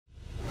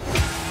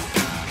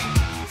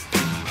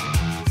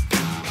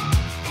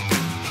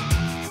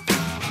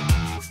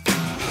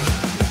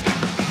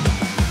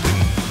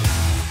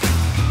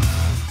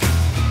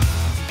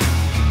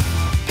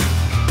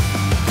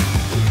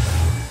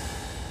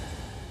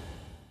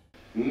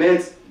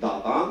մեծ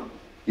դատան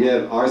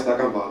եւ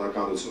արհեստական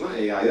բանականությունը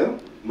AI-ը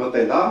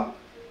մտել է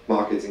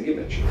մարքեթինգի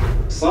մեջ։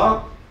 Սա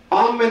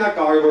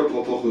ամենակարևոր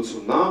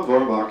փոփոխությունն է,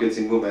 որ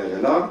մարքեթինգում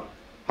եղել է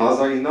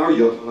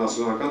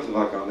 1970-ական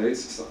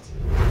թվականներից սկսած։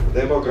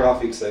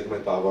 Դեմոգրաֆիկ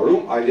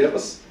սեգմենտավորում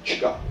այլևս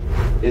չկա։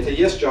 Եթե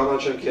ես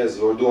ճանաչեմ քեզ,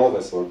 որ դու ով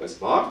ես որպես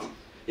մարդ,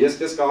 ես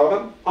քեզ կարող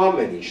եմ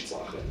ամեն ինչ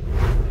ծախել։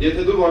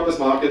 Եթե դու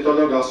որպես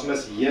մարկետոլոգ ասում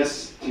ես ես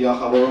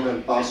թիախավորում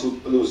եմ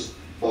 18+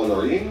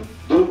 բոլորին,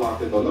 դու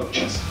մարկետոլոգ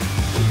չես։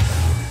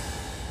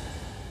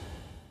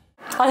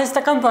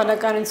 Արհեստական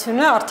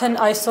բանականությունը արդեն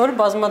այսօր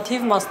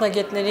բազմաթիվ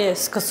մասնագետների է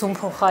սկսում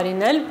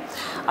փոխարինել։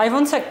 Այ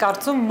ոնց է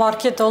կարծում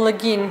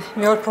մարկետոլոգին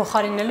մի օր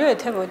փոխարինելու է,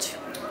 թե ոչ։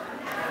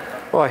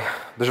 Ոայ,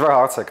 դժվար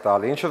հարց եք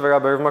տալի, ինչը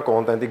վերաբերում է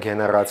կոնտենտի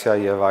գեներացիա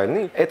եւ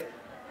այլնի, այդ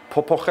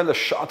փոփոխելը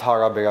շատ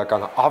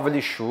հարաբերական է,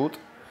 ավելի շուտ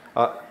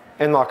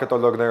այն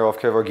մարկետոլոգները,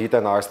 ովքեր որ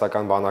գիտեն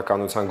արհեստական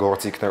բանականության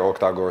գործիքներ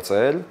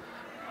օգտագործել,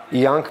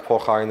 իրանք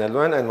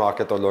փոխարինելու են այն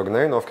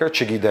մարկետոլոգներին, ովքեր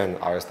չգիտեն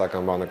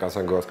արհեստական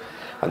բանականության գործ։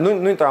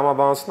 Նույն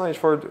տրամաբանությունն է, ինչ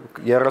որ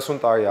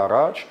 30 տարի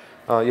առաջ,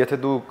 եթե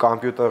դու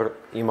կոմպյուտեր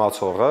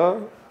իմացողը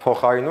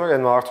փոխարինում էր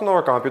այն մարդուն, ով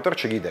կոմպյուտեր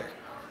չգիտեր։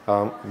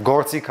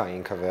 Գործիք է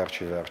ինքը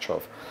վերջի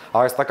վերջով։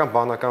 Արհեստական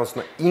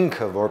բանականությունը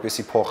ինքը,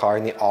 որպեսզի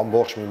փոխարինի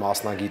ամբողջ մի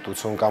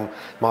մասնագիտություն կամ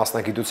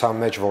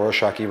մասնագիտության մեջ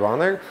որոշակի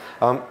բաներ,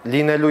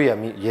 լինելու է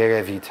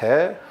երևի թե,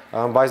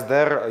 բայց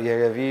դեռ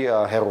երևի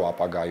հեռու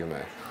ապագայում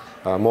է։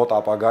 Մոտ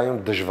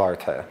ապագայում դժվար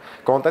թե։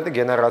 Կոնտենտի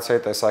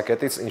գեներացիայի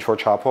տեսակետից ինչ որ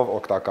չափով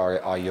օգտակար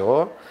է, այո,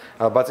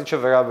 բայց ինչը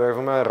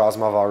վերաբերվում է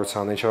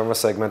ռազմավարությանը, ինչը վերաբերվում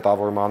է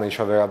սեգմենտավորմանը,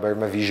 ինչը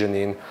վերաբերվում է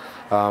vision-ին,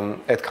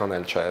 այդքան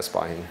էլ չէ այս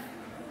պահին։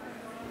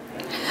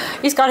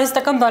 Իսկ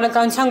արհեստական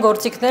բանականության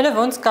գործիքները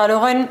ոնց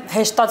կարող են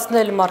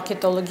հեշտացնել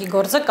մարկետոլոգի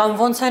գործը կամ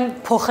ոնց են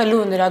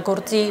փոխելու նրա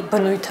գործի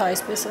բնույթը,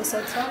 այսպես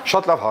ասած։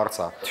 Շատ լավ հարց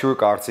է։ Թյուր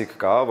կարծիք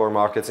կա, որ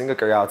մարքեթինգը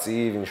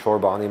կրեատիվ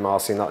ինչ-որ բանի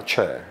մասին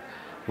չէ։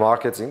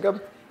 Մարքեթինգը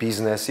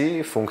բիզնեսի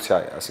ֆունկցիա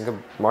է, այսինքն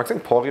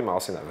մարքեթինգ փողի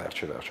մասին է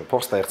վերջի վերջո,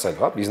 փող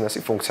ստեղծելու, հա,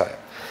 բիզնեսի ֆունկցիա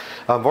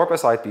է։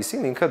 Որպես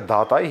այդպեսին ինքը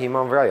դատայի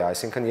հիման վրա է,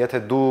 այսինքն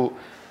եթե դու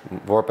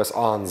որպես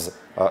անձ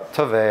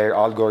թվեր,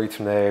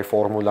 ալգորիթմներ,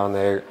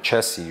 ֆորմուլաներ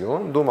չես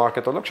սիրում, դու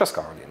մարկետոլոգ չես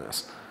կարող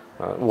լինես,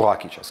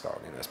 ուղղակի չես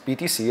կարող լինես։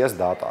 Պիտի սիրես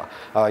դատա։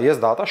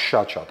 Ես դատա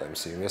շատ եմ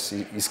սիրում։ Ես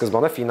ի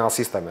սկզբանե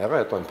ֆինանսիստ եմ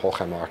եղել, հետո եմ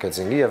փոխել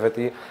մարքեթինգի եւ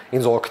դա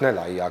ինձ օգնել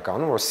է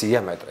իրականում, որ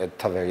սիրեմ այդ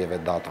թվեր եւ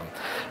այդ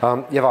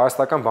դատան։ Եվ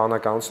արհեստական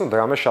բանականությունը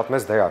դրա մեջ շատ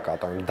մեծ դեր է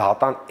կատարում։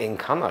 Դատան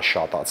այնքան է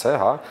շատացել,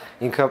 հա,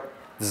 ինքը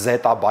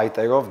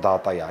զետաբայտերով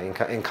դատա է,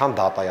 ինքը այնքան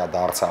դատա է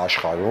դարձել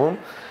աշխարհում,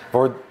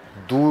 որ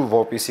դու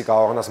որպեսզի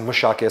կարողանաս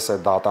մշակես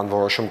այդ դատան,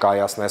 որոշում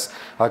կայացնես,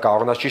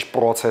 կարողանաս ճիշտ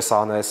պրոցես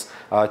անես,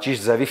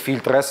 ճիշտ ձևի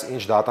ֆիլտրես,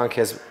 ինչ դատան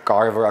քեզ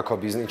կարևոր է քո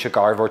բիզնեսի, ինչը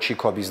կարևոր չի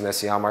քո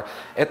բիզնեսի համար,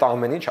 այդ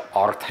ամեն ինչը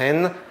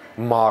արդեն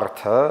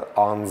մարդը,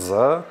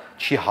 անձը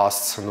չի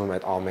հասցնում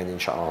այդ ամեն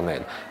ինչը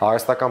անել։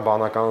 Արհեստական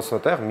բանականությունը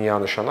տեղ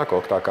միանշանակ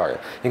օգտակար է։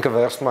 Ինքը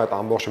վերցնում է այդ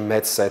ամբողջ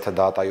մեծ սեթը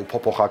դատայի,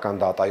 փոփոխական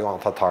դատայի,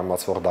 անդադ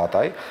թարմացվող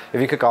դատայի,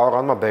 եւ ինքը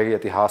կարողանում է բերի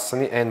դա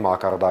հասցնի այն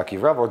մակարդակի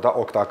վրա, որ դա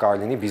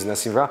օգտակար լինի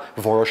բիզնեսի վրա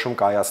որոշում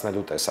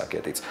կայացնելու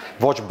տեսակետից։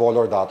 Ոչ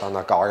բոլոր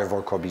դատան է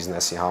կարևոր քո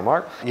բիզնեսի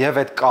համար,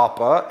 եւ այդ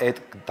կապը,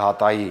 այդ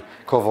դատայի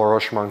քո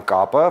որոշման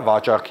կապը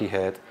վաճառքի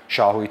հետ,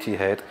 շահույթի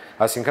հետ,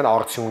 այսինքն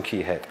արդյունքի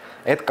հետ։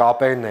 Այդ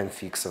կապերն են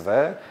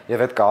ֆիքսվել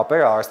եւ այդ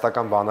կապերը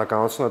արհեստական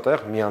բանականությունը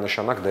տեղ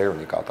միանշանակ դեր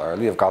ունի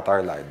կատարելու եւ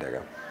կատարել է այդ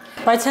դերը։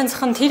 Բայց հենց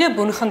խնդիրը,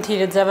 բուն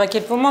խնդիրը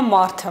ձևակերպվում է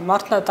մարդը։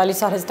 Մարդն է տալիս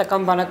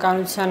արհեստական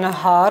բանականությանը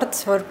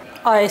հարց, որ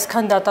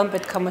այսքան դատան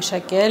պետք է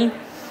մշակել,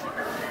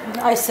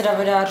 այս սրա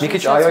վրա արժի։ Մի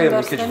քիչ այո եւ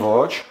մի քիչ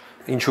ոչ։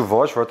 Ինչու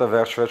ոչ, որտեղ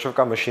վերջ-վերջով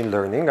կա machine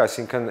learning,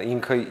 այսինքն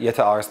ինքը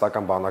եթե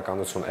արհեստական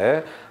բանականություն է,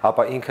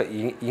 ապա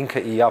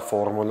ինքը իր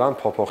ֆորմուլան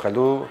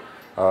փոփոխելու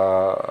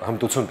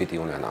հմտություն պիտի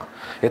ունենա։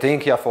 Եթե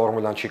ինքը իր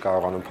ֆորմուլան չի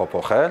կարողանում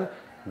փոփոխել,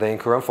 դա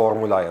ինքնուրույն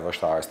ֆորմուլա է, ոչ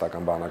թե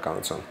արհեստական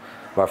բանականություն,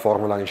 բայց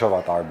ֆորմուլան ինչով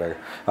է տարբեր։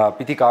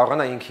 Պիտի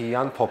կարողանա ինքը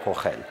իրան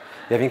փոփոխել։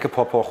 Եվ ինքը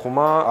փոփոխում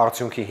է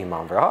արդյունքի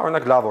հիման վրա,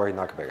 օրինակ լավ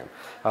օրինակ բերեմ։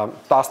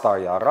 10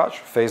 տարի առաջ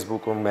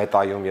Facebook-ում,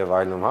 Meta-ում եւ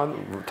այլնում, հա,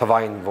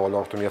 թվային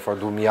ոլորտում, երբ որ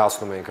դու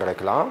միացնում ես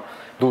ռեկլամ,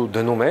 դու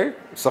դնում ես,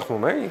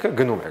 սխմում ես, ինքը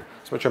գնում է։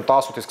 Ասում եմ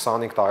 18-ից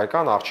 25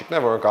 տարեկան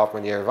աղջիկներ, որոնք ապրում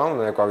են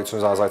Երևանում,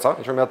 ներկայություն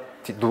զազայցան, ինչ որ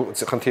մի դու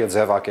խնդիրը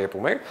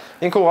ձևակերպում ես,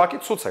 ինքը ուղղակի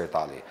ցույց էր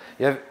տալի։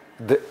 Եվ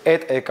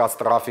այդ եկած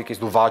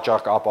տրաֆիկից դու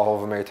վաճառք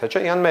ապահովում ես թե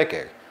չէ, իրան մեկ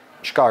էր։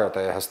 Չկար այդ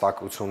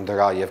հստակություն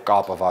դրա եւ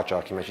կապը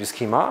վաճառքի մեջ։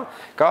 Իսկ հիմա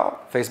կա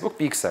Facebook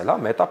Pixel, հա,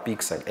 Meta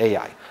Pixel,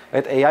 AI։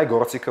 Այդ AI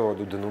գործիքը, որ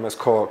դու դնում ես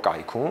քո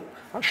կայքում,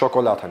 հա,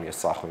 շոկոլադ եմ ես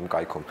ծախում իմ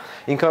կայքում։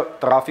 Ինքը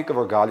տրաֆիկը,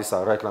 որ գալիս է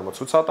ռեկլամը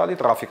ցույց է տալի,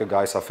 տրաֆիկը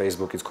գալիս է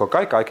Facebook-ից քո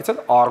կայքից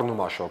էլ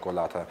առնում է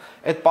շոկոլադը։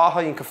 Այդ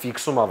պահը ինքը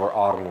ֆիքսում է, որ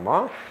առնում է,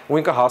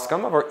 ու ինքը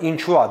հասկանում է, որ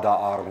ինչու է դա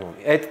առնում։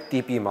 Այդ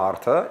տիպի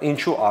մարդը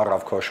ինչու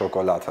առավ քո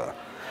շոկոլադը։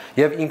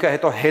 Եվ ինքը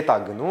հետո հետ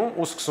է գնում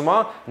ու սկսում է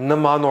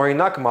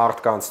նմանօրինակ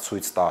մարդկանց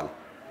ցույց տալ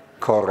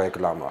քո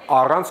ռեկլամը,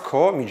 առանց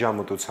քո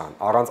միջամտության,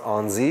 առանց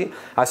անձի,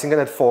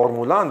 այսինքն այդ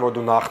ֆորմուլան, որ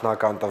դու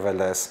նախնական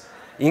տվել ես,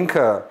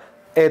 ինքը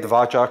այդ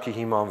վաճառքի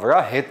հիման վրա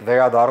հետ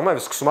վերադառնում է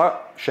եւ սկսում է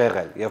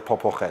շեղել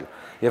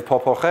եւ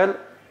փոփոխել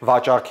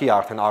վաճառքի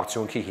արդեն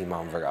արդյունքի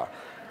հիման վրա։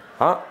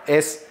 Հա,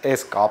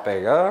 այս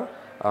կապերը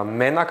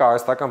մենակ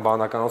արհեստական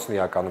բանականությունն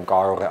իրականում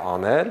կարող է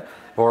անել,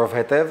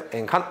 որովհետեւ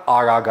այնքան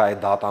արագ է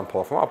այդ դատան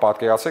փոխվում,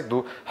 պատկերացրեք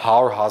դու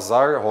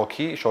 100,000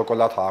 հոգի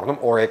շոկոլադ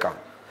հաղնում օրեկան։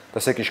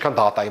 Տեսեք ինչքան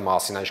դատայի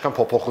մասին է, ինչքան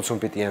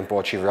փոփոխություն պիտի այն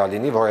փոչի վրա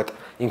լինի, որ այդ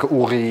ինքը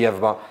ուղի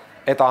եւ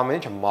այդ ամեն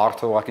ինչը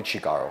մարդը ուղղակի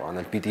չի կարող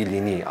անել, պիտի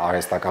լինի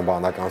արհեստական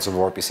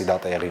բանականություն, որպեսզի դա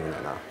տեղի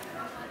ունենա։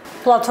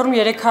 Պլատֆորմ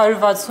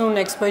 360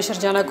 էքսպոյի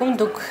շրջանակում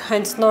դուք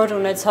հենց նոր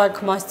ունեցաք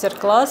մաստեր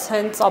կլաս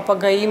հենց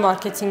ապագայի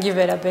մարքեթինգի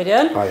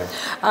վերաբերյալ։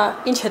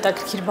 Ինչ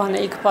հետաքրքիր բան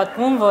էիք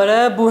պատմում, որը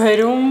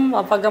բուհերում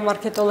ապագա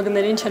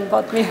մարքետոլոգներին չեն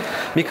պատմի։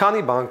 Մի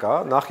քանի բան կա,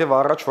 նախ եւ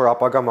առաջ որ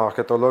ապագա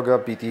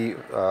մարքետոլոգը պիտի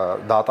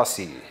data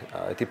սիրի,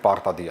 դա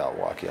պարտադիր է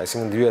ուղղակի,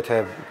 այսինքն դու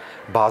եթե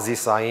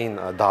բազիսային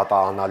data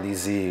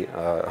անալիզի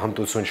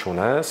հմտություն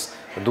չունես,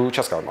 դու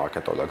չես կարող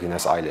մարքետոլոգ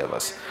լինես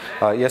այլևս։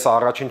 Ես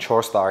առաջին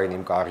 4 տարին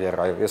իմ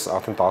կարիերայով, ես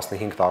արդեն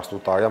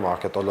 15-18 տարի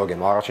մարքետոլոգ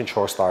եմ, առաջին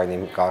 4 տարին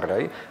իմ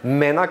կարիերայի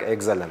մենակ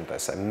Excel եմ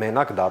տեսել,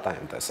 մենակ data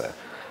եմ տեսել։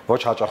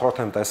 Ոչ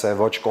հաճախորդ եմ տեսել,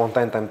 ոչ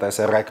content եմ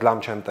տեսել,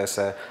 ռեկլամ չեմ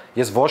տեսել,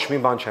 ես ոչ մի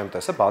բան չեմ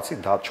տեսել, բացի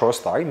դա 4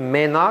 տարի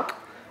մենակ,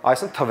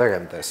 այսինքն թվեր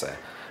եմ տեսել,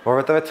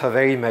 որովհետև այդ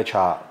թվերի մեջ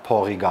է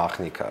փողի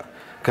գաղտնիքը,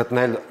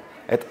 գտնել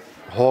այդ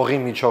հողի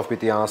միջով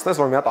պիտի անցնես,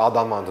 որ մի հատ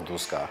ադամանդ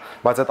դուրս գա,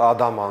 բայց այդ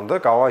ադամանդը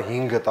կարող է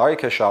 5 տարի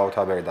քեզ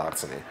շահութաբեր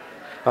դարձնի։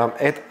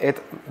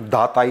 Այդ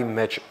դատայի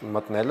մեջ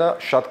մտնելը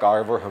շատ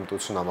կարևոր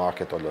հմտություն է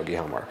մարքետոլոգի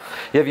համար։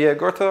 Եվ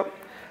երկրորդը,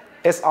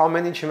 այս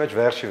ամեն ինչի մեջ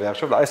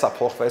վերջով, այսա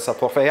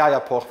փոխվել,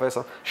 այա փոխվել,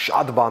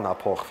 շատ բան է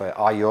փոխվել,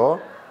 այո,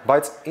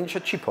 բայց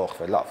ինչը չի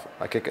փոխվել, լավ,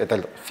 եկեք դա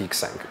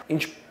ֆիքսենք։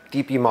 Ինչ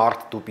տիպի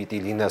մարդ դու պիտի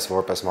լինես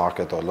որպես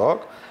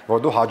մարքետոլոգ,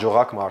 որ դու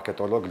հաջողակ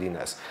մարքետոլոգ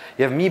լինես։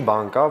 Եվ մի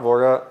բան կա,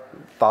 որը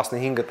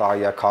 15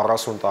 տարի է,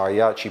 40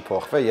 տարի է չի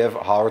փոխվել եւ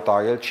 100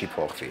 տարի էլ չի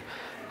փոխվի։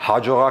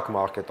 Հաջողակ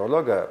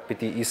մարքետոլոգը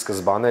պիտի ի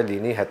սկզբանե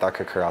լինի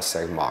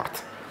հետաքրքրասեր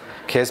մարդ։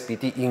 Քեզ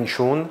պիտի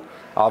ինչուն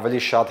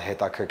ավելի շատ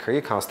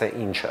հետաքրքրի, քան թե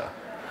ինչը։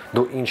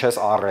 Դու ինչ ես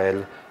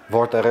առել,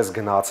 որտեղ ես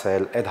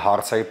գնացել, այդ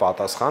հարցերի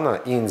պատասխանը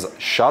ինձ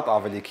շատ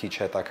ավելի քիչ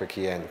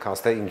հետաքրքիր են, քան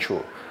թե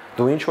ինչու։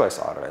 Դու ինչու ես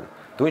առել։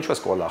 Դու ինչու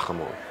ես կոլա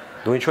խմում,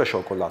 դու ինչու ես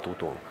շոկոլադ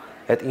ուտում,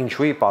 այդ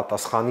ինչուի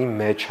պատասխանի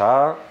մեջ է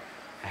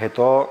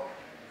հետո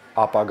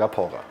ապագա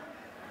փողը,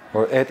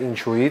 որ այդ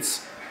ինչուից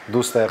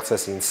դու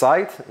ստեղծես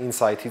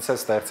ինսայթից էլ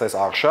ստեղծես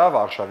արշավ,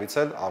 արշավից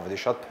էլ ավելի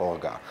շատ փող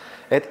գա։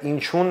 Այդ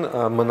ինչուն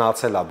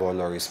մնացել է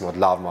բոլորիս մոտ,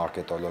 լավ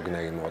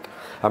մարքետոլոգների մոտ։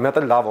 Մի հատ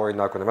լավ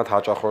օրինակ ունեմ, այդ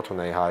հաճախորդ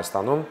ունեի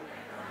Հայաստանում,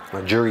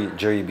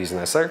 ջրի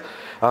բիզնես էր,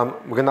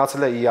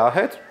 գնացել է իա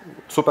հետ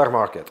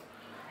սուպերմարկետ։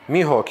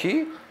 Մի հոգի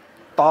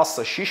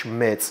 10 շիշ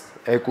մեծ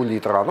 2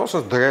 լիտրանոց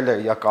դրել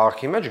էր իր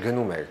կարգի մեջ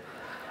գնում էր։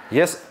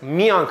 Ես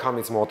մի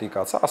անգամից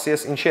մոտիկացա, ասի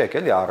ես ինչի եք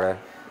էլի առե,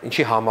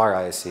 ինչի համար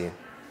է էսի։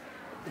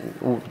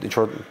 Ու ինչ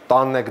որ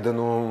տանն եք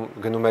դնում,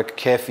 գնում եք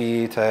քեֆի,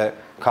 թե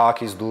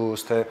քաղաքից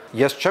դուրս, թե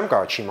ես չեմ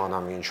կարող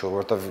չիմանամ ինչու,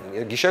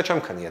 որովհետև գիշեր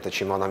չեմ քնի, եթե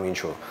չիմանամ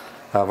ինչու,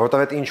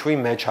 որովհետև այդ ինչուի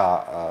մեջ է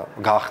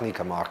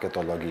գաղտնիքը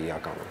մարքետոլոգի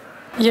իրականում։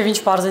 Եվ ինչ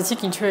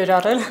բարձեցիք, ինչու էր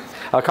առել։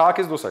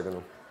 Քաղաքից դուրս է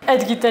գնում։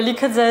 Այդ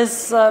գիտելիքը ձեզ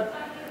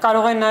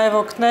կարող է նաև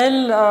օգնել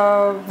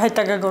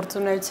հետագա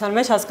գործունեության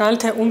մեջ հասկանալ,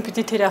 թե ում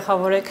պիտի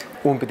թիրախավորեք։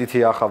 Ում պիտի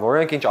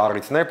թիրախավորենք, ինչ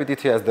առիթներ պիտի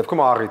թիրախ,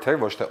 դեպքում առիթ էր,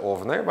 ոչ թե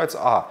ovներ, բայց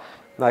ահա,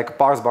 նայեք,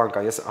 պարզ բան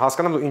կա, ես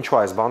հասկանում եմ ինչու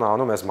այս բանը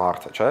անում այս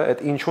մարդը, չէ՞,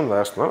 այդ ինչուն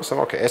վերցնում եմ,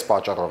 ասեմ, օքեյ, այս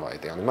պատճառով է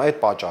դա անում, այդ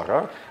պատճառը,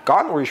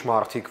 կան ուրիշ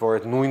մարդիկ, որ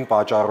այդ նույն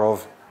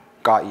պատճառով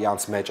կա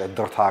իրանց մեջ այդ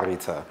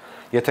դրթարիթը։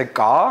 Եթե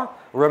կա,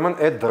 ուրեմն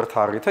այդ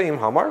դրթարիթը իմ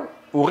համար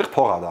ուղիղ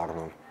փող է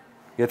դառնում։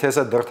 Եթե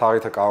ես այդ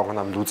դրթարիթը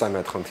կարողանամ լուծեմ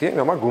այդ խնդիրը,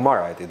 իմ համար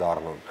գումար է դա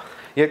դառնում։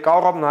 Եվ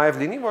կարող է նաև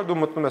լինի, որ դու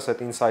մտնում ես այդ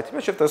ինսայթի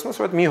մեջ եւ տեսնում ես,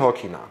 որ այդ մի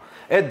հոգին է։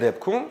 Այդ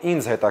դեպքում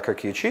ինձ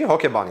հետաքրքիր չի,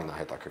 հոգեբանին է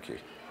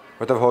հետաքրքիր։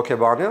 Որտեվ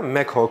հոգեբանը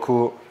մեկ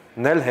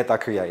հոգուն էլ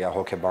հետաքրքիր է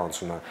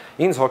հոգեբանությունը։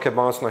 Ինձ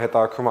հոգեբանությունը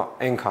հետաքրքրում է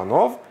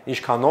այնքանով,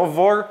 ինչքանով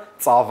որ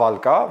ծավալ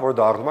կա, որ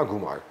դառնում է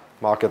գումար,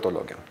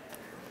 մարքետոլոգիան։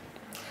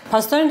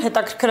 Փաստորեն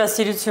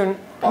հետաքրքրասիրություն,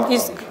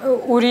 իսկ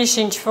ուրիշ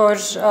ինչ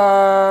որ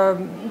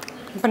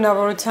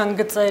բնավորության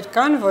գծեր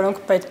կան, որոնք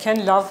պետք են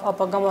լավ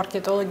ապագա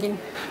մարքետոլոգին։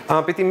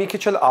 Պիտի մի քիչ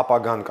էլ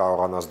ապագան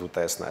կարողանաս դու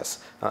տեսնես։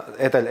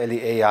 Էդ էլ էլի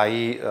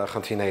AI-ի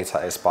խնդիրներից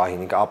է այս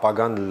պահին,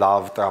 ապագան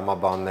լավ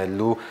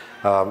տրամաբանելու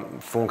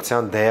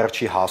ֆունկցիան դեռ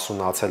չի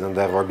հասունացել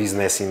այնտեղ, որ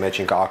բիզնեսի մեջ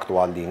ինքը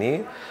ակտուալ լինի,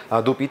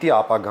 դու պիտի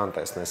ապագան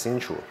տեսնես,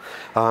 ինչու։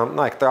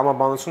 Նայեք,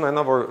 տրամաբանությունը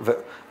այնա, որ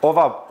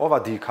ով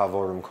է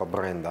դիրքավորում քո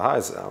բրենդը, հա,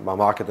 այս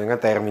մարքեթինգը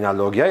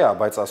տերմինոլոգիա է,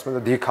 բայց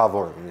ասում են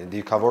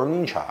դիրքավորում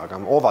ինչ է,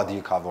 կամ ով է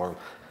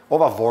դիրքավորում։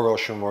 Ով է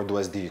որոշում, որ դու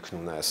այս դիրքն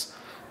ունես։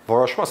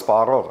 Որոշումը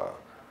սպառողը։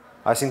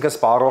 Այսինքն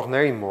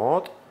սպառողների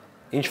մոտ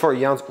ինչ որ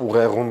իրանց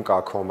ուղեղում կա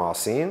քո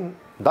մասին,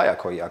 դա է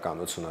քո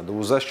իրականությունը, դու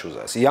ուզես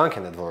չուզես։ Իրանք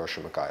են այդ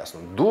որոշումը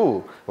կայացնում։ Դու,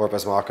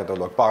 որպես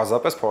մարքետոլոգ,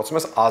 պարզապես փորձում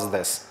ես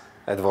ազդես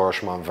այդ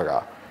որոշման վրա,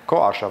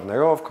 քո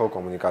արշավներով, քո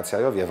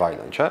կոմունիկացիայով եւ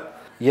այլն, չէ՞։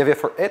 Եվ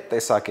երբ որ այդ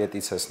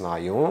տեսակետից ես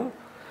նայում,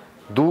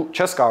 Դու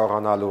չես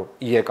կարողանալու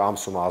 3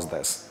 ամսում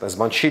ազդես, այս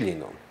բան չի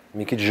լինում։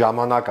 Մի քիչ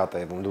ժամանակ է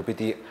տևում, դու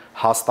պիտի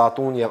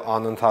հաստատուն եւ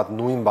անընդհատ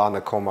նույն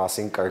բանը քո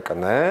մասին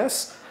կրկնես,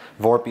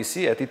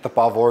 որպիսի դա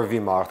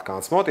տպավորվի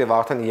մարդկանց մոտ եւ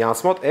արդեն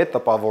իրանց մոտ այդ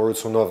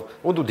տպավորությունով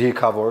ու դու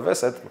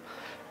դիրքավորվես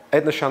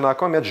այդ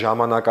նշանակում է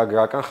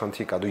ժամանակագրական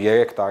խնդիր կա, դու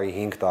 3 տարի,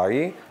 5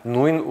 տարի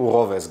նույն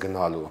ուղով ես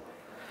գնալու։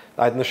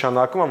 Այդ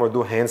նշանակում է, որ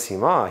դու հենց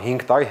հիմա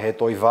 5 տարի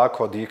հետոյվա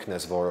քո դիրքն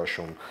ես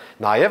որոշում։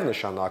 Նաեւ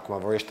նշանակում է,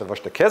 որ ոչ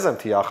թե քեզ եմ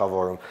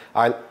թիախավորում,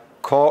 այլ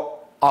քո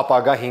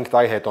ապագա 5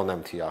 տարի հետոն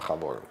եմ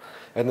թիախավորում։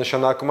 Այդ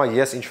նշանակում է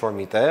ես ինչ որ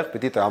միտեղ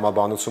պիտի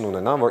տրամաբանություն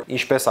ունենամ, որ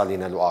ինչպես է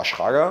լինելու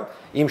աշխարհը,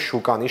 իմ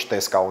շուկան ինչ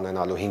տեսք է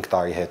ունենալու 5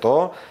 տարի հետո,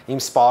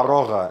 իմ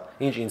սպառողը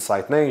ինչ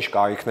ինսայթներ, ինչ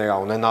կարիքներ է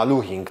ունենալու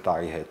 5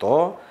 տարի հետո,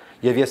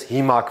 եւ ես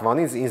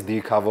հիմակվանից ինձ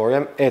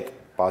դիրքավորեմ այդ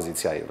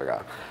պոզիցիայի վրա։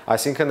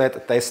 Այսինքն այդ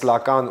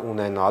տեսլական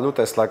ունենալու,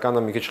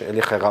 տեսլականը մի քիչ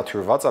էլի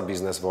խեղաթյուրված է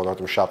բիզնես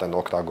ոլորտում շատ են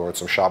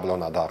օգտագործում,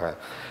 շաբլոնա դառը,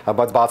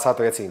 բայց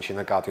բացատրեցի ինչի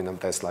նկատի ունեմ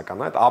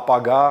տեսլականը, այդ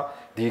ապագա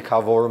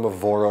դիրքավորումը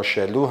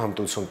որոշելու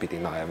հմտություն պիտի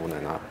նաև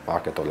ունենա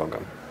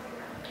մարկետոլոգը։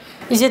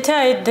 Իսկ եթե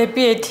այդ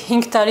դեպի այդ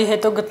 5 տարի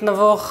հետո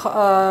գտնվող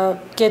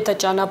կետը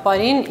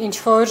ճանապարհին ինչ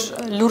որ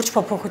լուրջ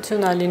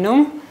փոփոխություն է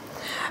լինում,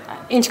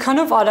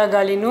 ինչքանով արագ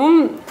է լինում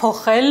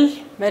փոխել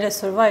մեր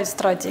այսօրվա այդ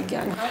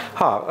ստրատեգիան։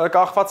 Հա,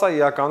 կախված է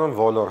իրականում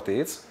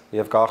ոլորտից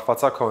եւ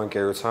կախված է քո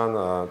ընկերության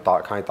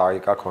քանի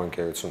տարեկա քո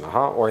ընկերությունը,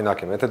 հա,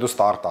 օրինակ եմ, եթե դու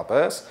ստարտափ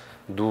ես,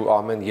 դու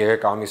ամեն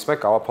 3 ամիս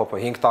մեկ կարող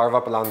փոփոխ 5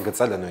 տարվա պլան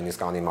գծել է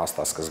նույնիսկ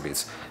անիմաստ է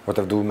սկզբից,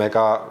 որովհետեւ դու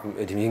մեկա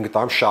 5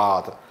 տարում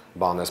շատ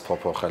բան ես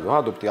փոփոխելու, հա,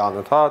 դու պիտի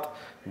անընդհատ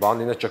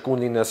բան լինես, ճկուն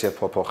լինես եւ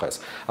փոփոխես։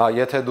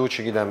 Եթե դու,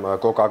 չգիտեմ,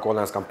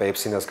 Coca-Cola-ն ես կամ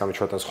Pepsi-ն ես կամ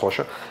ինչ-որ տես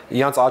խոշը,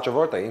 իրանց աճը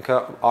որտե է, ինքը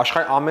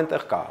աշխարհի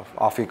ամենտեղ կա,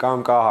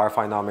 Աֆրիկայում կա,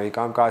 Հարավային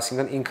Ամերիկայում կա,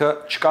 այսինքն ինքը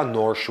չկա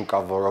նոր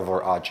շուկա, որը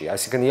որ աճի,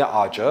 այսինքն իր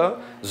աճը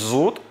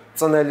զուտ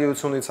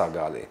ծնելիությունից է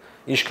գալի։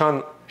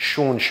 Ինչքան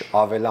շունչ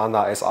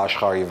ավելանա այս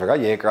աշխարհի վրա,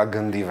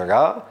 երկրագնդի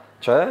վրա,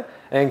 չէ,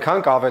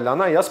 այնքան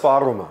կավելանա իր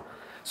սպառումը։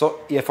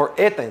 Երբ որ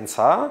այդ այնց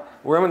է,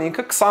 ուրեմն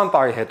ինքը 20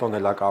 տարի հետոն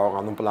էլ է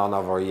կարողանում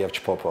պլանավորի եւ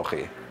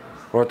չփոփոխի։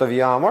 Որտեւ իր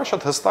համար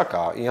շատ հստակ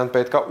է, իրան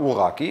պետք է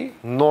ուղակի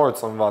նոր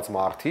ծնված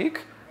մարդիկ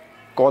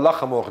կոլա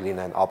խմող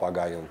լինեն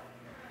ապագայում։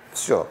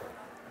 Всё,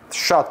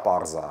 շատ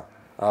པարզ է։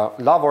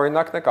 Լավ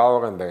օրինակն է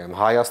կարող եմ բերեմ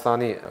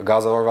Հայաստանի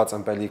գազավորված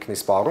ըմպելիքնի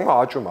սպառումը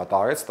աճում է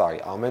տարեց տարի,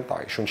 ամեն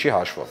տարի, շունչի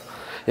հաշվով։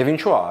 Եվ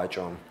ինչու է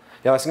աճում։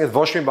 Եվ այսինքն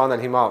ոչ մի բան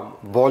էլ հիմա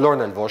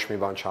բոլորն էլ ոչ մի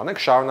բան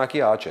չանենք,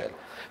 շարունակի աճել,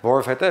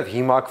 որովհետև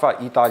հիմակվա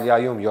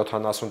Իտալիայում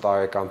 70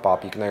 տարեկան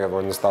պապիկները,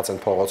 որ նստած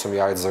են փողոցում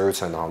իրարից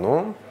զրույց են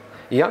անում,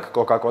 իրանք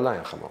Coca-Cola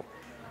են խմում։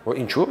 Որ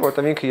ինչու,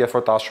 որտեղ ինքը երբ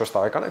որ 14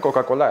 տարեկան է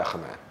Coca-Cola է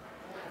խմել։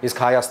 Իսկ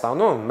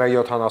Հայաստանում մեր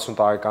 70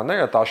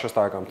 տարեկանները 14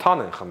 տարեկան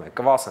թան են խմել,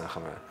 կվաս են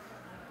խմել։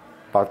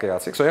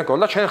 Պատկերացիք, սա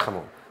կոլա չեն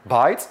խմում,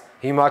 բայց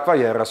հիմակվա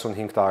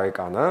 35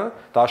 տարեկանը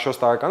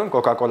 14 տարեկանում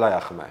Coca-Cola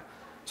է խմել։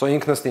 Սա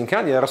ինքնըստ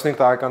ինքան 35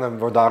 տարեկանը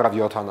որ դառավ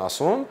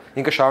 70,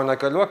 ինքը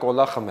շարունակելու է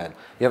կոլա խմել,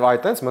 եւ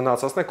այդտենց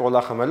մնացածները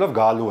կոլա խմելով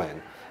գալու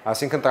են։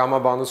 Այսինքն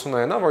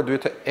տրամաբանությունը այնա, որ դու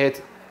եթե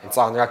այդ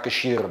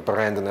ծանրակշիռ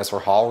բրենդն ես,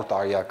 որ 100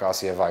 տարի է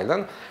կաս եւ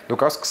այլն, դու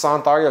կարաս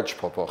 20 տարի էլ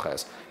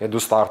չփոփոխես։ Եթե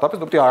դու ստարտափ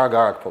ես, դու պետք է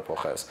արագ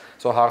փոփոխես։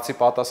 Սա հարցի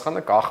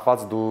պատասխանը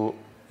կախված դու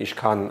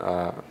ինչքան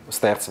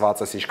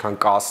ստեղծված ես, ինչքան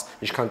կաս,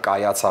 ինչքան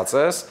կայացած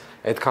ես,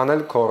 այդքան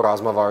էլ քո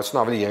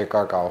ռազմավարությունը ավելի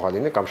երկար կարող է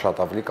լինի կամ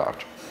շատ ավելի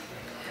կարճ։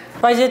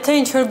 Բայց եթե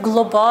ինչ-որ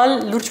գլոբալ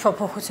լուրջ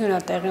փոփոխություն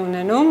է տեղի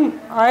ունենում,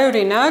 այ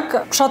օրինակ,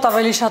 շատ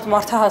ավելի շատ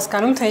մարդ է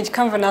հասկանում, թե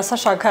ինչքան վնաս է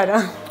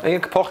շաքարը։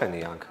 Ինքը փոխեն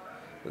իրանք։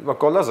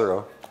 Կոլա զրո։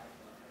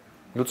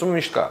 Լուծումը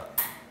միշտ կա։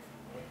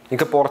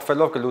 Ինքը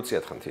պորտֆելով կլուծի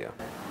այդ խնդիրը։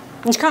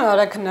 Ինչքան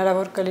արագ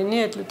հնարավոր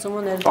կլինի այդ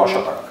լուծումը ներդրել։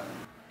 Շատ արագ։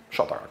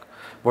 Շատ արագ։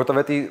 Որտեւ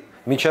դա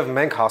միջև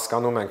մենք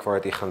հասկանում ենք,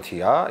 որ դա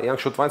խնդիր է,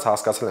 իրանք շուտվանից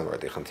հասկացել են,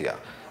 որ դա խնդիր է։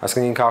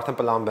 Այսինքն ինքը արդեն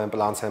պլան B,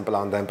 պլան C,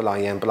 պլան D,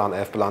 պլան E, պլան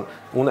F, պլան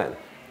ունեն։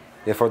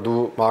 Երբ որ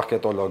դու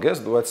մարկետոլոգ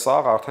ես, դու այդ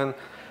սաղ արդեն,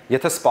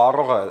 եթե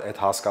սպառողը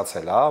այդ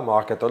հասկացել է,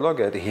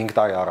 մարկետոլոգը դա 5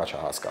 տարի առաջ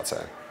է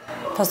հասկացել։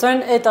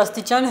 Փաստորեն այդ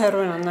աստիճան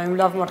հեռու են նայում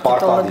լավ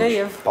մարկետոլոգը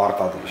եւ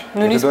պարտադիր։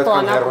 Նույնիսկ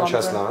պլանավորում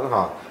չես լան,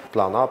 հա,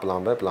 պլան A,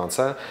 պլան B, պլան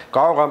C,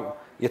 կարող է,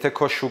 եթե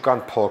քո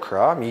շուկան փոքր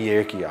է, մի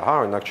երկի է, հա,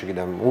 օրինակ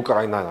չգիտեմ,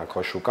 Ուկրաինան է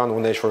քո շուկան,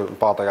 ունի ինչ-որ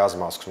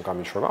պատերազմ ասում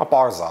կամ ինչ-որ,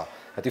 ապարզ է,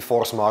 դա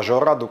ֆորս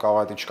մաժոր է, դու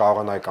կարող ես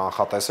չկարողանայի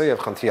կանխատեսել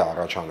եւ խնդիր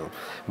առաջանում,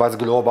 բայց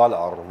գլոբալ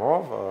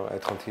առումով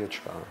այդ խնդիրը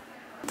չկա։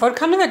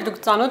 Որքանով եք դուք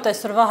ծանոթ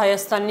այսօրվա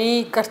Հայաստանի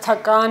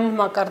կրթական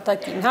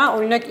մակարդակին, հա,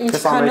 օրինակ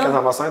ինչքանով ամերիկյան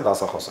համալսարանի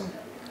դասախոս եմ։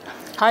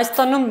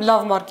 Հայաստանում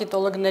լավ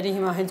մարկետոլոգների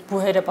հիմա հենց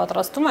բուհերը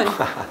պատրաստում են։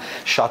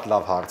 Շատ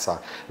լավ հարց է։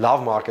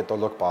 Լավ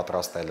մարկետոլոգ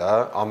պատրաստելը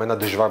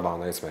ամենադժվար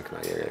բաներից մեկն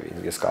է երևի,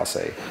 ես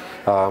կասեի։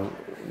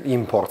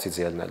 Իմ փորձից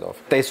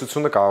ելնելով։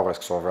 Տեսությունը կարող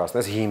ես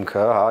սովորացնել,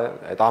 հիմքը, հա,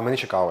 այդ ամեն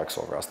ինչը կարող ես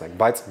սովորացնել,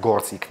 բայց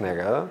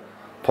գործիքները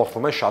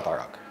փոխվում են շատ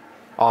արագ։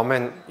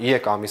 Ամեն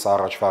 3 ամիս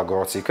առաջվա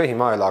գործիքը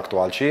հիմա էլ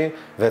ակտուալ չի,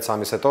 6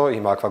 ամիս հետո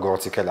հիմակվա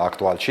գործիքը էլ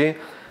ակտուալ չի։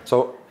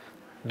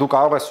 Դու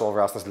կարող ես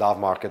սովորացնել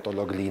լավ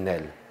մարկետոլոգ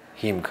լինել,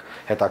 հիմք,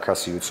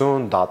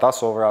 հետաքրքրություն, դատա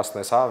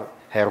սովորացնես, հա,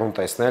 հերուն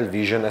տեսնել,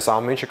 vision, այս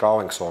ամեն ինչը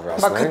կարող ենք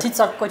սովորացնել։ Բա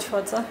քթիցակ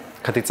կոչված է։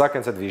 Քթիցակ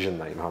հենց այդ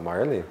vision-ն է իմ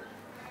համար, էլի։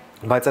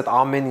 Բայց այդ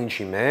ամեն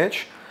ինչի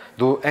մեջ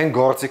դու այն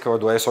գործիքը,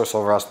 որ դու այսօր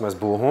սովորացնում ես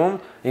բուհում,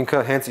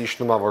 ինքը հենց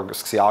իշտնում է, որ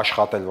սկսի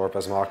աշխատել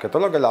որպես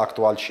մարկետոլոգ, էլ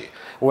ակտուալ չի։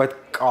 Ու այդ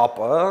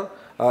կապը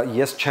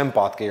ես չեմ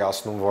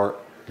պատկերացնում, որ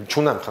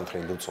չունեմ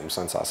խնդրի լուծում,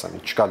 սենց ասեմ,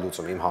 չկա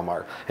լուծում իմ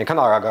համար։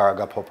 Այնքան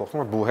արագ-արագ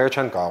փոփոխվում, որ բուհեր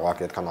չեն կարող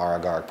այդքան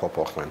արագ-արագ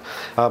փոփոխվեն։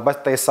 Բայց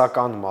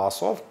տեսական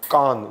մասով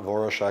կան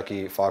որոշակի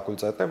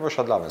ֆակուլտետներ, որ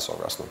շատ լավ են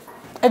սովորացնում։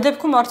 Այդ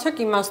դեպքում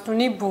արդյոք իմաստ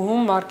ունի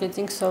բուհում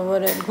մարքեթինգ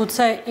սովորել։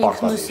 Գուցե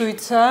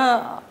ինքնուսույցը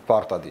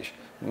պարտադիր։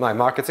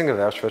 Մարքեթինգը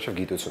վերջ-վերջով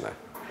գիտություն է։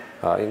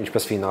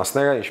 Ինչպես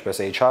ֆինանսները, ինչպես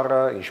HR-ը,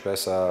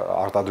 ինչպես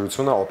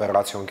արտադրությունը,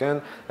 օպերացիոն,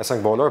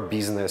 այսինքն բոլոր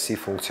բիզնեսի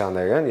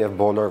ֆունկցիաներ են եւ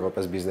բոլոր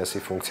որպես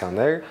բիզնեսի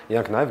ֆունկցիաներ,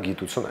 իրանք նաեւ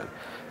գիտություն են։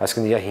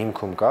 Այսինքն իրա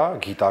հիմքում կա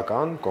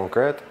գիտական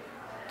կոնկրետ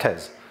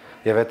թեզ։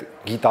 Եվ այդ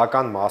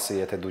գիտական մասը,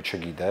 եթե դու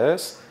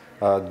չգիտես,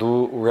 դու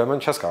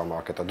ուրեմն չես կարող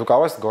մարքետը։ Դու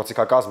կարող ես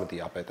գործիքակազմը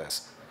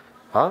տիրապետես,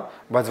 հա,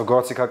 բայց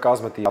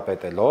գործիքակազմը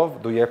տիրապետելով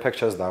դու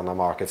երբեք չես դառնա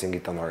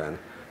մարքեթինգի տնօրեն։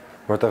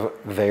 Որտեղ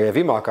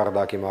վերևի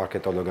մակարդակի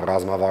մարկետոլոգը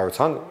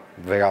ռազմավարության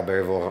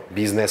վերաբերվող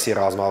բիզնեսի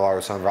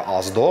ռազմավարության վրա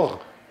ազդող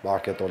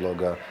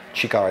մարկետոլոգը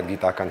չի կարող այդ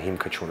գիտական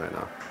հիմքը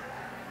չունենա։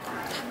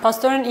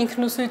 Պաստորեն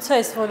ինքնուսույցը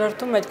այս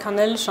ոլորտում այդքան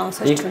էլ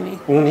շանսեր չունի։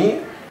 Ունի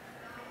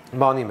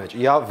բանի մեջ,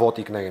 իա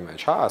ոտիկների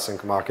մեջ, հա,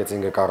 ասենք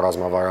մարքեթինգը կա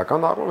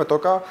ռազմավարական առումով, հետո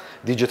կա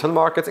digital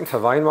marketing,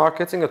 թվային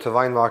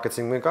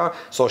մարքեթինգը կա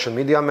social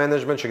media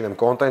management, չգիտեմ,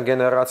 content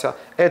գեներացիա,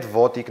 այդ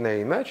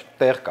ոտիկների մեջ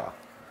տեղ կա։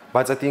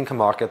 Բայց այդ ինքը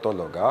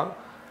մարկետոլոգ է,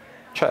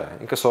 չէ,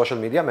 ինքը social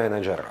media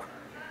manager է։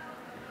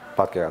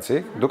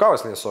 Պատկերացիք, դու կարող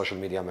ես լինել social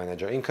media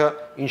manager, ինքը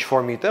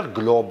ինչ-որ միտեղ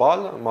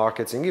գլոբալ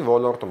մարքեթինգի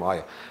ոլորտում,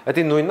 այո։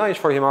 Դա նույնն է,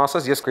 ինչ-որ հիմա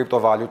ասես, ես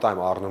կրիպտովալյուտա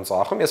եմ առնում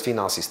ծախում, ես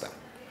ֆինանսիստ եմ։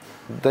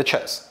 Դե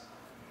չես։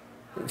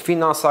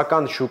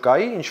 Ֆինանսական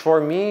շուկայի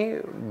ինչ-որ մի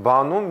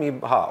բանում,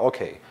 հա,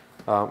 օքեյ,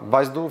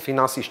 բայց դու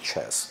ֆինանսիստ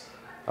չես։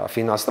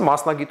 Ֆինանսը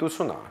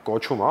մասնագիտություն է,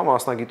 կոչում է,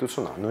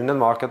 մասնագիտություն է,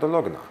 նույնն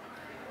մարկետոլոգն է։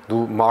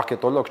 Դու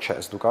մարկետոլոգ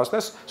չես, դու կարող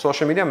ես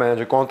social media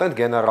manager, content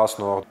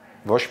գեներացնող,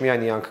 ոչ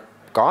միայն իրանք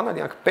կան, այլ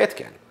իրանք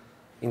պետք են։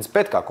 Ինձ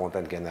պետք է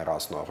content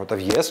գեներացնող,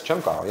 որովհետև ես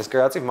չեմ կարող, ես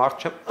կրեատիվ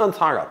մարդ չեմ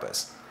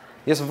ընդհանրապես։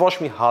 Ես ոչ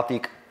մի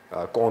հատիկ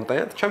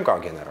content չեմ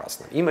կարող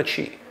գեներացնել։ Իմը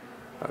չի։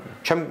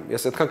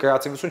 Ես այդքան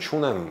կրեատիվություն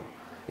չունեմ։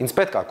 Ինձ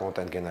պետք է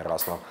content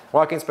գեներացնող։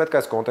 Ուղղակի ինձ պետք է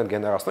այս content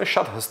գեներացնել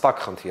շատ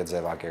հստակ խնդիր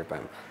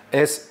ձևակերպեմ։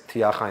 Այս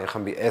թիախային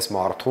խմբի այս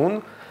մարդուն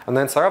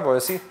այնց արա,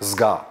 որովհետեւ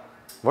զգա։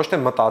 Ոչ թե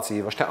մտածի,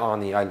 ոչ թե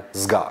անի, այլ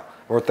զգա,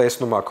 որ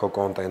տեսնում է քո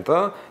կոնտենտը,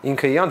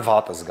 ինքը իրան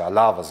վատը զգա,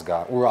 լավը զգա,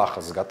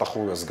 ուրախը զգա,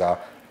 տխուրը զգա։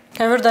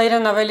 Քանի որ դա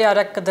իրան ավելի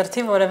արագ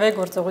կդրթի որևէ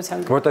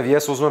գործողության։ Որտեվ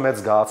ես ուզում եմ այդ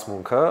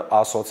զգացմունքը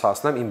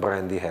ասոցացնեմ իմ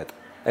բրենդի հետ։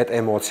 Այդ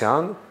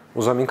էմոցիան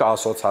ուզում եմ ինքը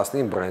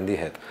ասոցացնի իմ բրենդի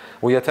հետ։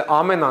 Ու եթե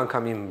ամեն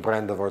անգամ իմ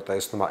բրենդը որ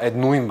տեսնում է, այդ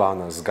նույն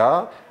բանը զգա,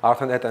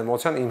 արդեն այդ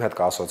էմոցիան իմ հետ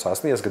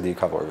կասոցացնի, ես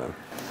կդիրքավորվեմ։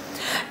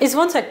 Իսկ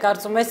ոնց է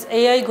կարծում ես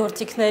AI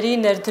գործիքների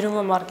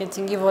ներդրումը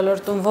մարքեթինգի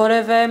ոլորտում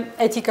որևէ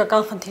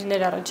էթիկական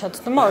խնդիրներ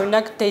առաջացնում է,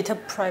 օրինակ data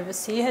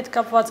privacy-ի հետ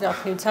կապված,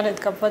 գաղտնիության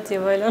հետ կապված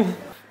եւ այլն։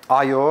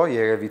 Այո,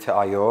 երևի թե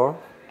այո,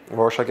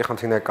 որոշակի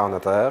խնդիրներ կան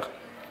այդտեղ։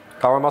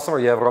 Կարող եմ ասեմ,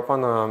 որ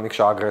Եվրոպան մի քիչ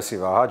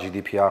ագրեսիվ է, հա,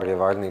 GDPR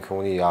եւ այլն ինքը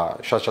ունի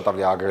շատ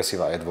ավելի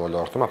ագրեսիվ է այդ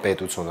ոլորտում,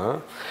 պետությունը,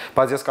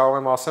 բայց ես կարող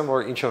եմ ասեմ,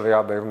 որ ինչը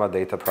վերաբերում է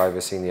data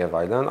privacy-ին եւ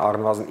այլն,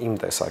 առնվազն իմ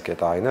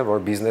տեսակետը այն է,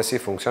 որ բիզնեսի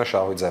ֆունկցիան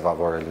շահույթ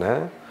ձևավորելն է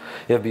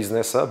եւ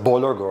բիզնեսը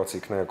բոլոր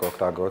գործիքները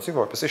կօգտագործի,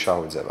 որպեսզի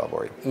շահույթ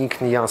ձևավորի։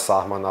 Ինքն իրան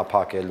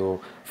սահմանափակելու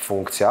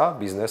ֆունկցիա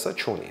բիզնեսը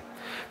չունի։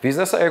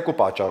 Բիզնեսը երկու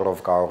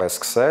պատճառով կարող է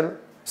սկսել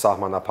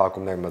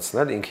սահմանափակումներ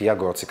մտցնել ինքը իր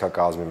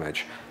գործիքակազմի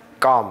մեջ։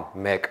 Կամ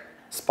մեկ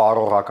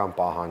սպառողական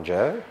պահանջ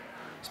է,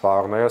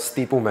 սպառողները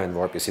ստիպում են,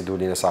 որպեսզի դու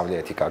լինես ավելի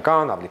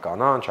էթիկական, ավելի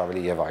կանանչ,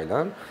 ավելի եւ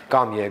այլն,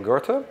 կամ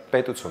երկրորդը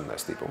պետությունն է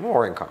ստիպում,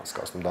 օրենք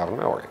անցկացնում,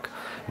 դառնում է օրենք։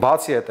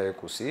 Բացի այդ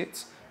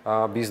երկուսից,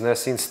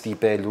 բիզնեսին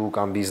ստիպելու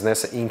կամ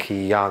բիզնեսը ինքը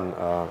իրան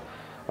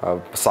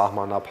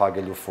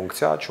սահմանափակելու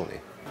ֆունկցիա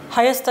չունի։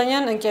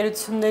 Հայաստանյան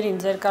ընկերություններին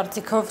ձեր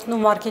կարծիքով ու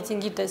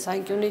մարքեթինգի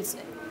տեսանկյունից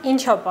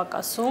ինչ է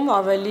պակասում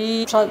ավելի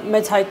շատ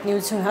մեծ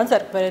հայտնիություն հա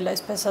ձեռք բերել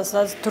այսպես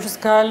ասած դուրս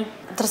գալ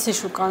դրսի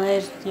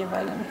շուկաներ եւ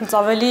այլն։ Հենց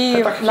ավելի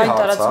լայն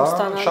տարածում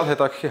ստանալ։ Շատ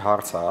հետաքրքիր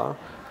հարց է։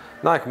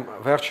 Նայեք,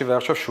 վերջի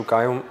վերջով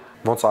շուկայում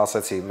ոնց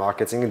ասեցի,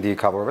 մարքեթինգը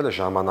դիրքավորվել է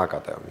ժամանակ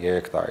է տևում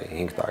 3 տարի,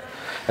 5 տարի։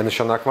 Այդ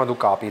նշանակում է դու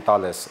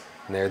կապիտալ ես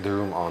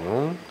ներդրում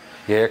անում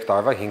 3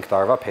 տարվա, 5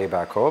 տարվա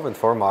payback-ով, ընդ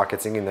որ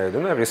մարքեթինգի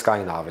ներդրումը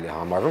ռիսկային ավելի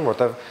համարվում,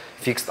 որտեղ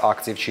fixed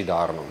active չի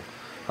դառնում։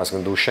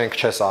 Այսինքն դու շենք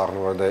չես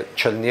առնում, որ դե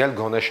չլինի էլ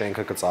գոնե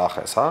շենքը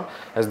կծախես, հա։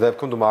 Այս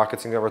դեպքում դու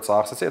մարքեթինգը որ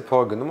ծախսեցի, այդ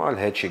փողը գնում այլ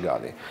հետ չի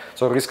գալի։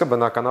 So ռիսկը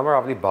բնականաբար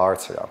ավելի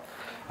բարձր է։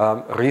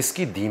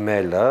 Ռիսկի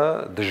դիմելը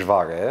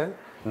դժվար է,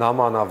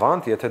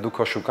 նամանավանդ, եթե դու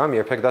քո շուկայում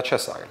երբեք դա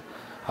չես արել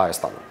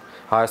Հայաստանում։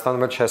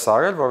 Հայաստանում էլ չես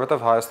արել,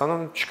 որովհետև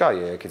Հայաստանում չկա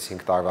 3-ից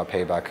 5 տարվա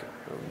payback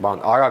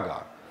բան, արագ է։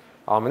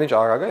 Ամեն ինչ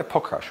արագ է,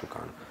 փոքր է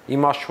շուկան։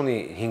 Իմաստ չունի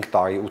 5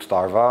 տարի, 8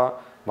 տարվա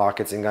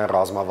մարքեթինգային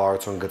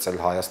ռազմավարություն գծել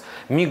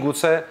Հայաստան։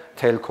 Միգուցե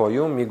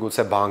թելքոյում,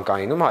 միգուցե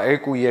բանկայինում,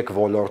 2-3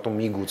 ոլորտում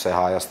միգուցե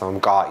Հայաստանում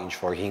կա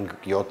ինչ-որ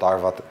 5-7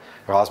 տարվա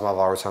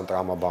ռազմավարության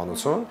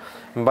տրամաբանություն,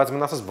 բայց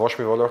մնացած ոչ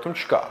մի ոլորտում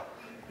չկա։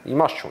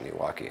 Իմաստ չունի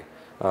ուղղակի,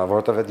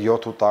 որովհետև այդ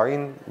 7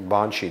 տարին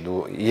բան չի, դու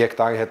 3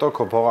 տարի հետո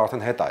քո փողը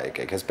արդեն հետ է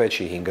եկեք, հենց պետք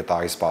չի 5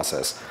 տարի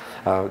սպասես։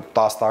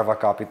 10 տարվա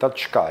կապիտալ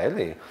չկա,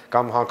 էլի,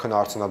 կամ հանքն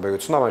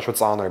արդյունաբերություն, ամեն ինչ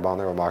ծանր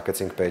բաներով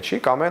մարքեթինգ պետք չի,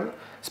 կամ էլ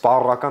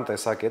սպառողական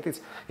տեսակետից,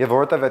 եւ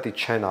որովհետեւ դա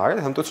չեն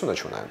արել, հմտությունը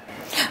չունեն։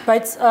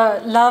 Բայց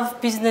լավ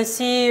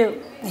բիզնեսի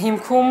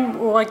հիմքում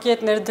ուղղակի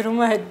այդ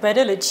ներդրումը հետ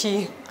բերելը չի,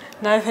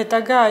 նաեւ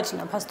հետագա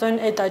աճն է,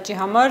 փաստորեն այդ աճի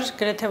համար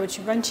գրեթե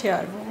ոչինչ բան չի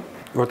արվում։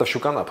 Որովհետեւ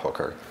շուկան է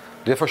փոքր։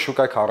 Դու երբ որ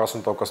շուկայի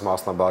 40%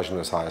 մասնաբաժին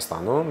ես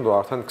Հայաստանում, դու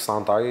արդեն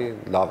 20 տարի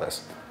լավ ես,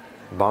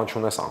 բան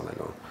չունես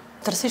անելու։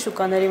 Դրսի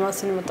շուկաների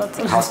մասին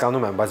մտածել։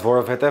 Հասկանում եմ, բայց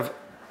որովհետեւ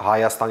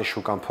Հայաստանի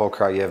շուկան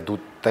փոքր է եւ դու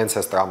տենց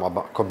ես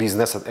քո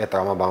բիզնեսը այդ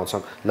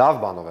տրամաբանությամբ լավ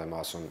բանով եմ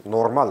ասում,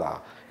 նորմալ է։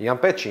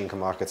 Իան պետք չի ինքը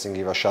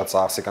մարքեթինգի վրա շատ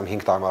ծախսի կամ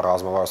 5 տարի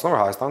ռազմավարություն,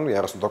 որ Հայաստանում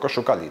 30%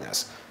 շուկա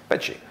լինես։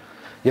 Պետք չի։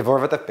 Եվ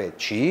որովհետեւ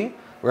պետք չի,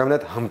 ուրեմն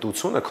այդ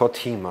հմտությունը քո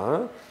թիմը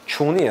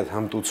չունի այդ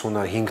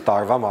հմտությունը 5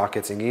 տարվա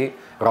մարքեթինգի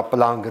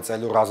պլան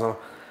գծելու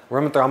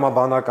ուրեմն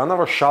տրամաբանական է,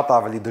 որ շատ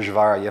ավելի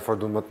դժվար է, երբ որ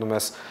դու մտնում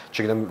ես,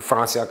 չգիտեմ,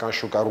 ֆրանսիական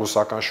շուկա,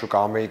 ռուսական շուկա,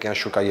 ամերիկյան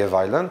շուկա եւ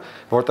այլն,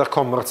 որտեղ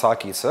քո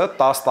մրցակիցը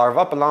 10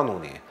 տարվա պլան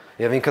ունի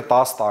եւ ինքը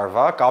 10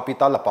 տարվա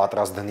կապիտալը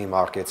պատրաստ դնի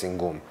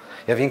մարքեթինգում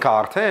եւ ինքը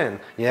արդեն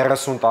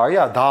 30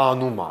 տարի է դա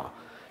անում է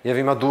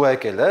եւ հիմա դու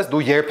եկել ես,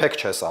 դու երբեք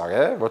չես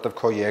արել, որտեղ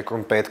քո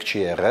երկրում պետք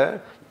չի եղել,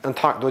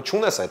 դու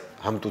չունես այդ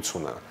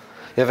հմտությունը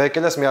եւ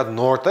եկել ես մի հատ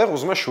նոր տեղ,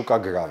 ուզում ես շուկա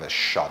գրավես,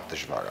 շատ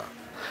դժվար է։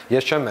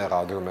 Ես չեմ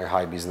մեղադրում մեր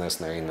հայ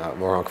բիզնեսներին,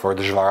 որոնք որ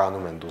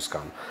դժվարանում են դուրս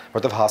գան,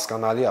 որովհետև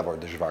հասկանալի է, որ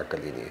դժվար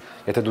կլինի։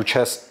 Եթե դու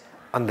չես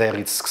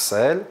ընդերից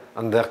սկսել,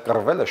 ընդեր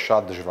կռվելը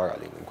շատ դժվար է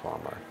լինում քո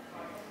համար։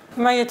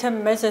 Հիմա եթե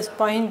մեզ այս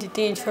պահին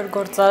դիտի ինչ-որ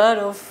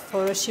գործարար, ով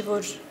որոշի,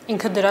 որ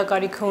ինքը դրա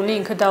կարիքը ունի,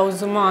 ինքը դա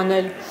ուզում է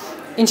անել,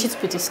 ինչից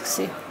պիտի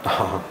սկսի։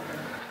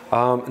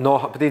 Նո,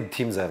 պետք է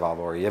թիմ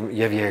ձևավորի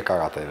եւ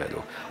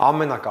երկարատևելու։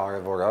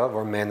 Ամենակարևորը,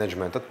 որ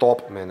մենեջմենտը,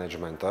 top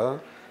մենեջմենտը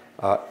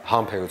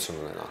համբերություն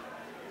ունենա։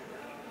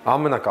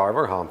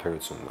 Ամենակարևոր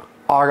համբերությունն է։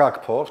 Արագ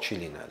փող չի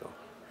լինելու,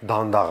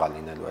 դանդաղ է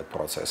լինելու այդ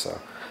process-ը։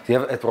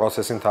 Եվ այդ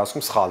process-ի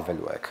ընթացքում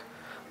սխալվելու եք,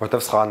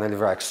 որտեղ սխալների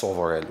վրա եք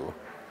սովորելու։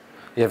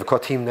 Եվ քո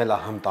թիմն էլ է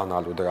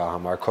հմտանալու դրա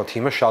համար, քո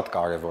թիմը շատ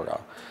կարևոր է։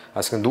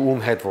 Այսինքն դու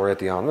ում հետ որ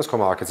էդի անում ես, քո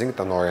մարքեթինգ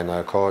տնօրենը,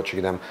 քո,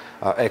 չգիտեմ,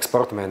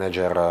 էքսպերտ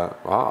մենեջերը,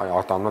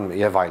 արտանման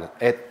եւ այլն։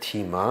 Այդ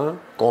թիմը,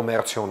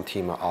 կոմերցիոն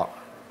թիմը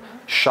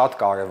շատ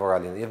կարևոր է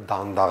լինի եւ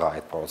դանդաղ է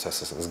այդ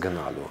process-ը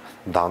գնալու,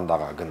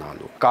 դանդաղ է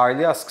գնալու։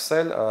 Կարելի է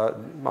սկսել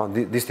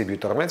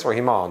դիստրիբյուտորներից, որ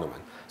հիմա անում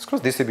են։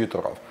 Սկսես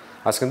դիստրիբյուտորով։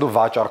 Այսինքն դու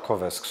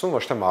վաճառքով ես սկսում,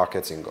 ոչ թե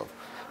մարքեթինգով։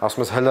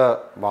 Ասում ես հələ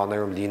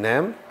բաներում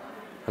լինեմ,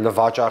 հələ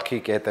վաճառքի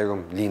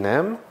կետերում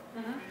լինեմ,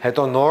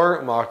 հետո նոր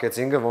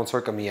մարքեթինգը ոնց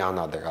որ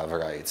կմիանա դրա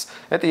վրայից։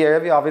 Դա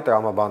երևի ավելի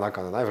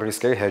տրամաբանական է, նաև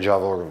ռիսկերի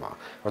հեջավորում է,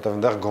 որտեղ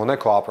այնտեղ գոնե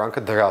քո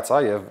ապրանքը դրած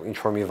է եւ ինչ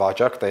որ մի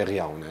վաճառք տեղի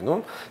է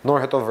ունենում,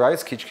 նոր հետո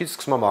վրայից քիչ-քիչ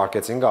սկսում է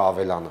մարքեթինգը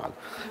ավելանալ։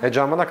 Այդ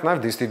ժամանակ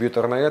նաև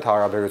դիստրիբյուտորների հետ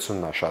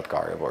հարաբերությունն է շատ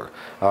կարևոր,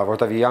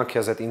 որտեղ իրանք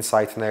քեզ այդ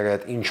ինսայթները,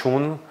 այդ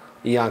ինչուն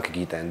իրանք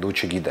գիտեն, դու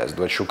չգիտես,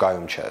 դու այդ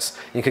շուկայում չես։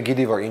 Ինքը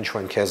գիտի, որ ինչու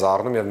են քեզ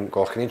առնում եւ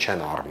կողքին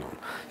չեն առնում։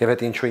 Եվ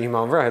այդ ինչու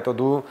իման վրա հետո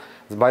դու,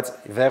 բայց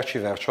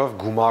վերջի վերջով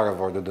գումարը,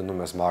 որ դու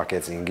դնում ես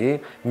մարքեթինգի,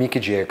 մի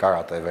քիչ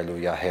երկարատևելու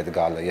է հետ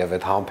գալը եւ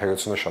այդ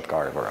համբերությունը շատ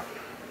կարեւոր է։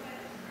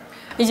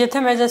 Իսկ եթե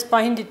մեզ այս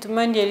պահին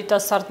դիտում են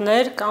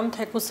երիտասարդներ կամ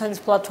թեկուզ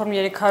հենց պլատֆորմ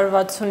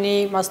 360-ի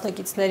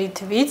մասնակիցների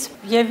թվից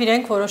եւ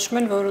իրենք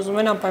որոշում են, որ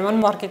ուզում են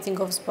անպայման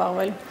մարքեթինգով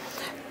զբաղվել,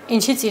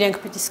 ինչից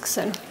իրենք պիտի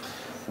սկսեն։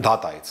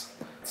 Դատայից։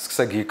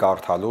 Սկսեք գիր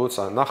կարդալուց,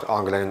 նախ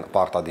անգլերեն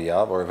պարտադի է,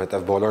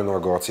 որովհետև բոլոր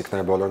նոր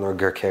գործիքները, բոլոր նոր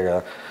գրքերը,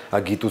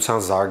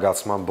 գիտության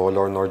զարգացման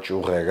բոլոր նոր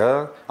ճյուղերը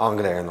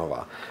անգլերենով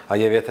է։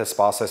 Եվ եթե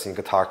սպասես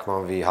ինքը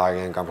թարգմանվի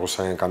հայերեն կամ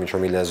ռուսերեն կամ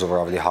ինչ-որ մի լեզվով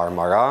ավելի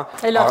հարմար է,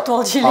 այլ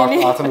ակտուալ չի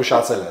լինի։ Արդեն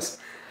ուշացել ես։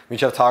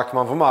 Մինչև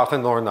թարգմանվում է,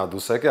 արդեն նորն է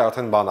դուս եկել,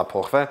 արդեն բան է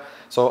փոխվել,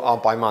 so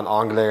անպայման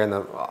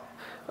անգլերենը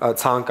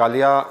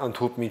ցանկալի է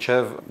ընդհուպ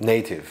միջև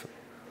native,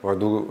 որ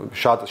դու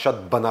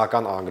շատ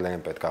բնական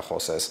անգլերեն պետք է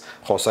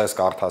խոսես,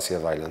 կարդաս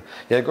եւ այլն։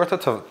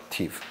 Երկրորդը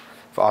թիվ,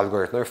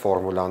 ալգորիթմներ,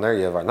 ֆորմուլաներ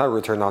եւ այլն,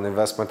 return on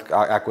investment,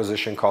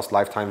 acquisition cost,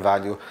 lifetime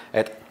value,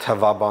 այդ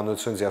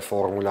թվաբանությունից եւ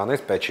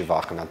ֆորմուլաներից պետք չի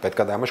վախենալ,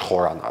 պետք է դրա մեջ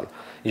խորանալ։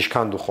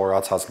 Ինչքան դու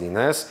խորացած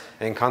լինես,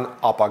 այնքան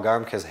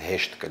ապագայում քեզ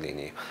հեշտ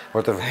կլինի,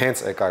 որովհետեւ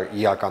հենց եկար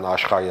իրական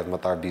աշխարհ եւ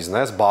մտար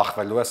բիզնես,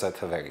 բախվելու ես այդ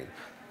թվերին։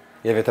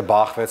 Եվ եթե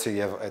բախվեցի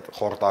եւ այդ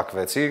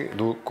խորտակվեցի,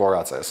 դու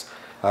կորած ես։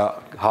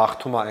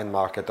 Հաղթում է այն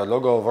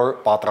մարկետոլոգը, որ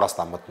պատրաստ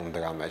է մտնում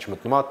դրա մեջ,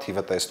 մտնում է,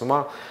 թիվը տեսնում է,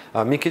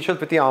 մի քիչ էլ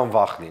պետք է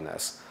անվախ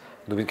լինես։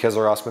 Դու քեզ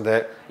որ ասում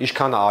ես,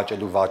 ինչքան է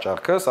աճելու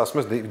վաճառքս,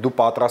 ասում ես դու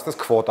պատրաստ ես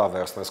քվոտա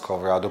վերցնես քո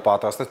վրա, դու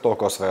պատրաստ ես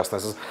տոկոս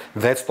վերցնես,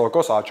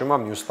 6% աճում է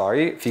մյուս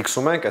տարի,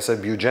 ֆիքսում ենք, այսա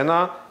բյուջեն է,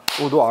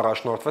 ու դու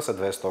առաջնորդվես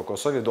այդ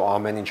 6%-ով եւ դու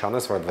ամեն ինչ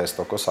անես, որ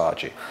 6%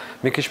 աճի։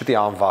 Մի քիչ պետք է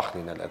անվախ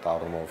լինել այդ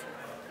առումով։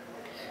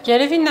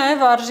 Երևի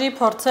նաև արժի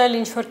փորձել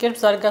ինչ-որ կերպ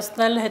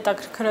զարգացնել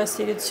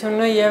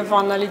հետաքրքրասիրությունը եւ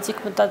անալիտիկ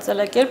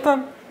մտածելակերպը,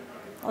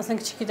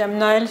 ասենք, չգիտեմ,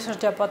 նայել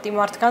շրջապատի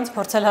մարդկանց,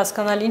 փորձել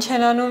հասկանալ ինչ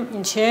են անում,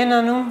 ինչի են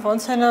անում,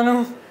 ոնց են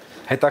անում։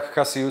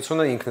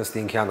 Հետաքրքրասիրությունը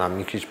ինքնըստինքյան է,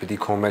 մի քիչ պիտի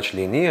քո մեջ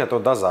լինի,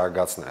 հետո դա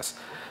զարգացնես։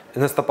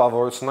 Ինձ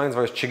տպավորությունն է,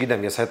 որ ես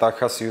չգիտեմ, ես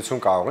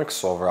հետաքրքրասիրություն կարող եմ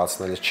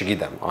սովորացնել, ես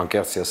չգիտեմ,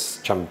 անկեղծ ես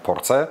չեմ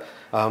փորձել,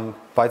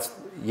 բայց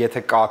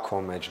եթե կա քո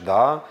մեջ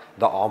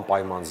դա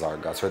անպայման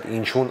զարգացու, այդ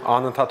ինչուն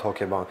անընդհատ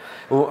հոգեբան։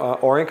 Ու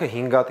օրենքը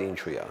 5 հատ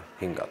ինչու է,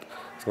 5 հատ։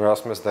 Որ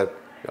ասում ես դե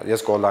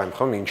ես կոլա եմ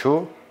խմում, ինչու,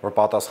 որ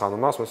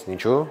պատասխանում ասում ես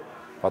ինչու,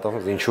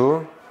 պատասխանում ինչու,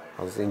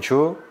 ասես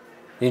ինչու։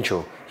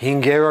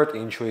 5-րդ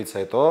ինչուից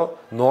հետո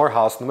նոր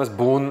հասնում ես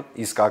բուն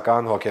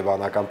իսկական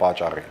հոգեբանական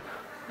պատճառին։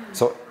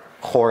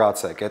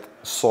 Խորացեք, այդ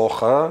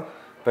սոխը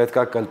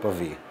պետքա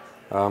կլպվի։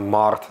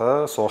 Մարդը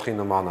սոխի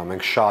նման է,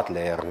 մենք շատ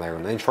լեերներ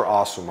ունենք, ինչ որ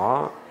ասում է,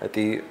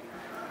 դա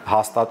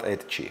հաստատ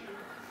այդ չի։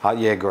 Հա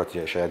երկրորդ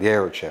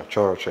երրորդ,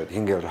 չորրորդ,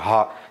 հինգերորդ, հա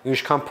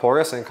ինչքան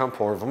փորես, այնքան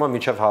փորվում է,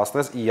 մինչև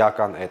հասնես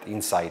իրական այդ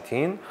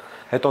ինսայթին,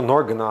 հետո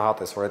նոր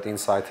գնահատես, որ այդ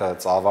ինսայթը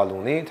ծավալ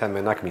ունի, թե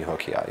մենակ մի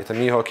հոգի է։ Եթե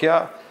մի հոգի է,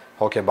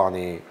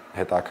 հոգեբանի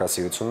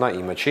հետաքրքրասիրությունն է,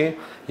 իմը չի,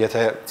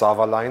 եթե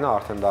ծավալային է,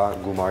 արդեն դա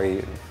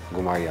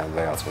գումարի է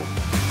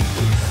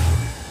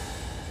վերածվում։